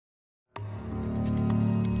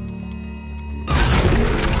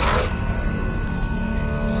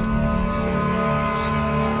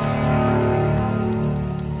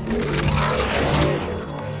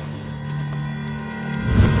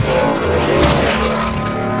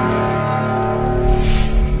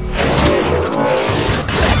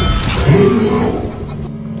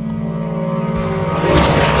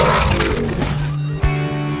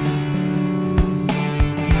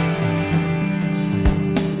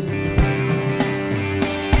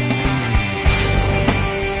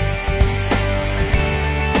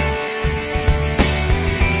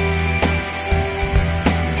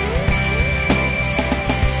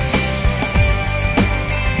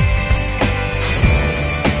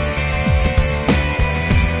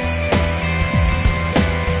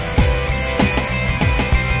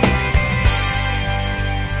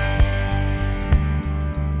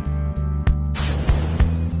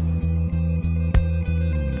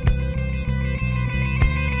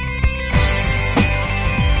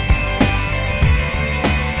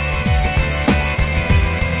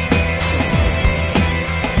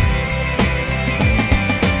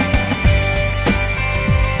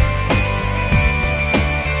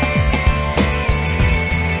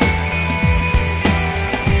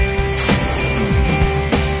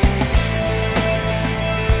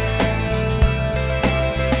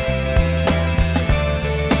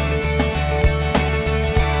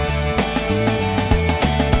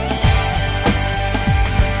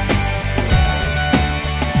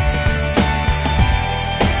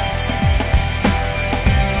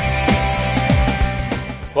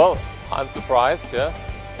surprised, yeah,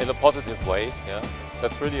 in a positive way. Yeah,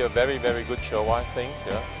 that's really a very, very good show, I think.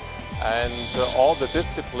 Yeah. And all the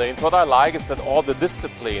disciplines, what I like is that all the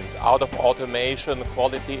disciplines out of automation,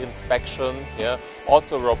 quality inspection, yeah,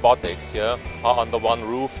 also robotics, yeah, are under one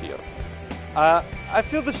roof here. I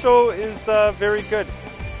feel the show is very good.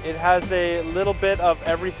 It has a little bit of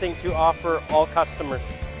everything to offer all customers,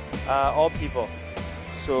 all people.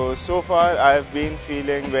 So far I've been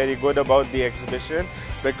feeling very good about the exhibition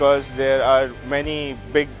because there are many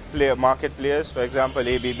big market players, for example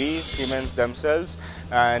ABB, Siemens themselves,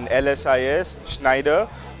 and LSIS, Schneider.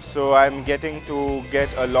 So I'm getting to get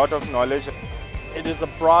a lot of knowledge. It is a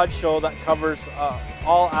broad show that covers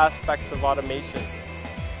all aspects of automation.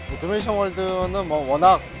 오토메이션 월드는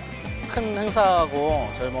워낙 큰 행사고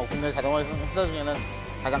저희 국내 자동화 행사 중에는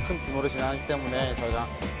가장 큰 규모로 진행하기 때문에 저희가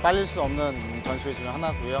빠질 수 없는 전시회 중에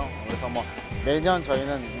하나고요. 그래서 매년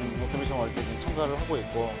저희는 오토메이션 월드에 참가를 하고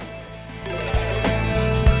있고.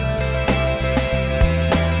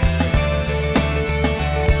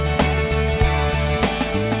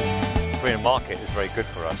 Korean market is very good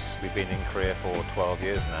for us. We've been in Korea for 12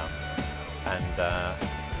 years now, and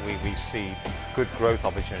we see good growth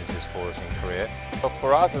opportunities for us in Korea.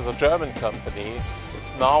 For us as a German company,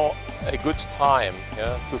 it's now a good time,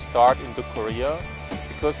 yeah, to start into Korea,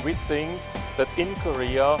 because we think that in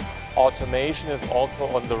Korea automation is also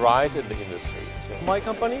on the rise in the industries. Yeah. My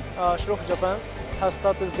company, Shirok Japan, has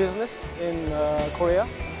started business in Korea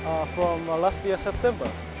from last year September,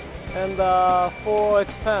 and for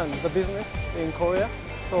expand the business in Korea,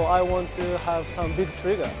 so I want to have some big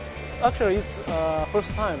trigger. Actually, it's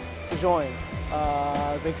first time to join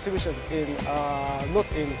the exhibition in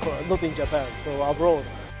not in Japan, so abroad.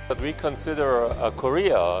 But we consider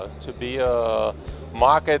Korea to be a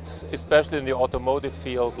market, especially in the automotive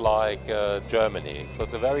field, like Germany. So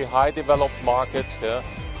it's a very high developed market, yeah,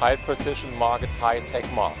 high precision market, high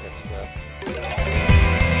tech market. Yeah.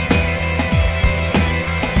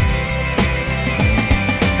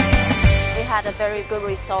 We had a very good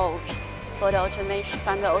result for the automation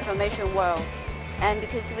from the automation world. And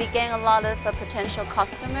because we gain a lot of potential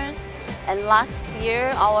customers, and last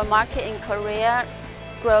year our market in Korea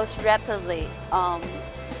grows rapidly,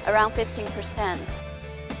 around 15%.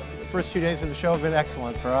 The first 2 days of the show have been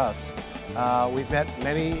excellent for us. We've met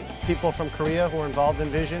many people from Korea who are involved in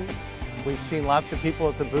vision. We've seen lots of people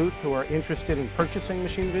at the booth who are interested in purchasing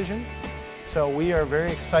machine vision. So we are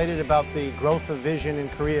very excited about the growth of vision in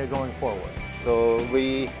Korea going forward. So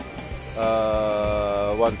we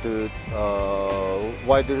want to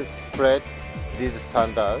widespread this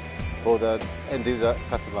standard for the end user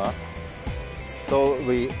customer. So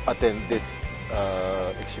we attend this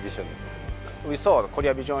exhibition. We saw the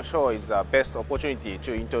Korea Vision Show is the best opportunity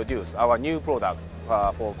to introduce our new product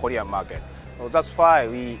for Korean market. So that's why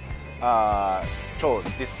we chose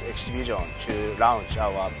this exhibition to launch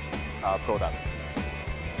our product.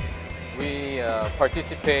 We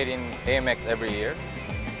participate in aimex every year,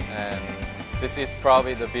 and this is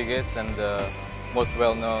probably the biggest and the most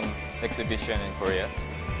well-known exhibition in Korea.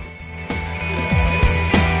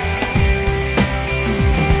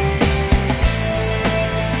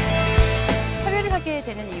 참여를 하게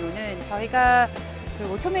되는 이유는 저희가 그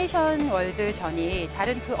오토메이션 월드 전이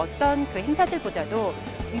다른 그 어떤 그 행사들보다도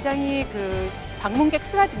굉장히 그 방문객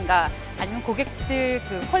수라든가 아니면 고객들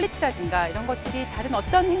그 퀄리티라든가 이런 것들이 다른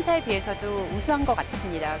어떤 행사에 비해서도 우수한 것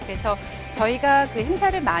같습니다. 그래서 저희가 그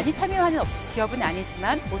행사를 많이 참여하는 기업은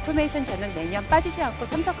아니지만 오토메이션 전은 매년 빠지지 않고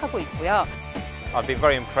참석하고 있고요. I've been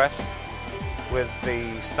very impressed with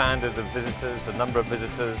the standard of visitors. The number of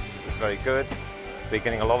visitors is very good. We're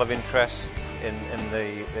getting a lot of interest in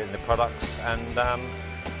the products, and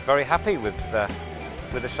very happy with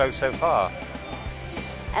the show so far.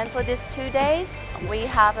 And for these 2 days, we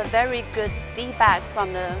have a very good feedback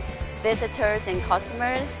from the visitors and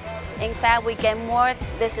customers. In fact, we get more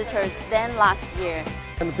visitors than last year.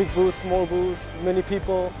 And big booths, small booths, many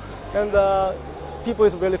people, and people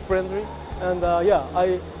is really friendly. And yeah,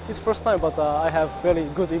 it's first time, but I have very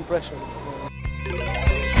good impression.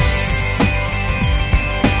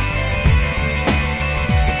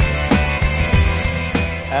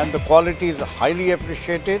 And the quality is highly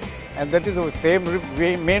appreciated, and that is the same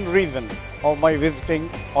main reason of my visiting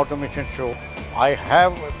automation show. I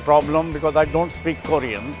have a problem because I don't speak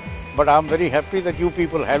Korean, but I'm very happy that you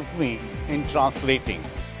people helped me in translating.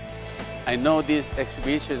 I know this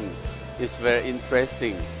exhibition is very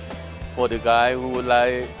interesting for the guy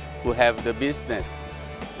who have the business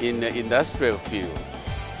in the industrial field.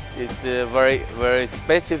 It's the very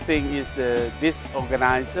special thing is this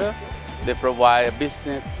organizer. They provide a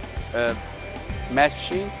business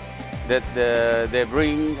machine that they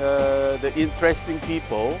bring the interesting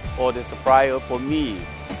people or the supplier for me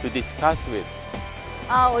to discuss with.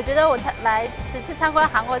 我觉得我来此次参观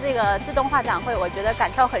韩国这个自动化展会，我觉得感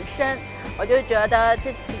受很深。我就觉得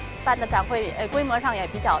这次办的展会，规模上也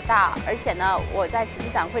比较大，而且呢，我在此次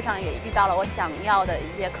展会上也遇到了我想要的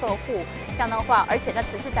一些客户。这样的话，而且呢，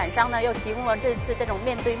此次展商呢又提供了这次这种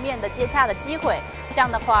面对面的接洽的机会。这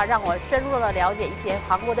样的话，让我深入了了解一些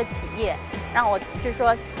韩国的企业，让我就是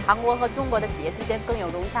说韩国和中国的企业之间更有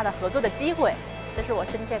融洽的合作的机会，这是我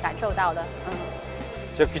深切感受到的。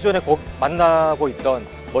제가 기존에 만나고 있던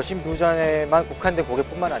머신 뷰전에만 국한된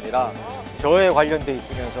고객뿐만 아니라 저에 관련돼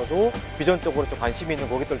있으면서도 비전 쪽으로 좀 관심 있는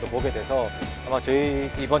고객들도 보게 돼서 아마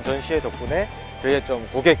저희 이번 전시회 덕분에 저희의 좀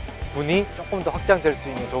고객군이 조금 더 확장될 수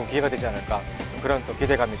있는 좋은 기회가 되지 않을까 그런 또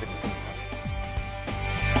기대감이 좀 있습니다.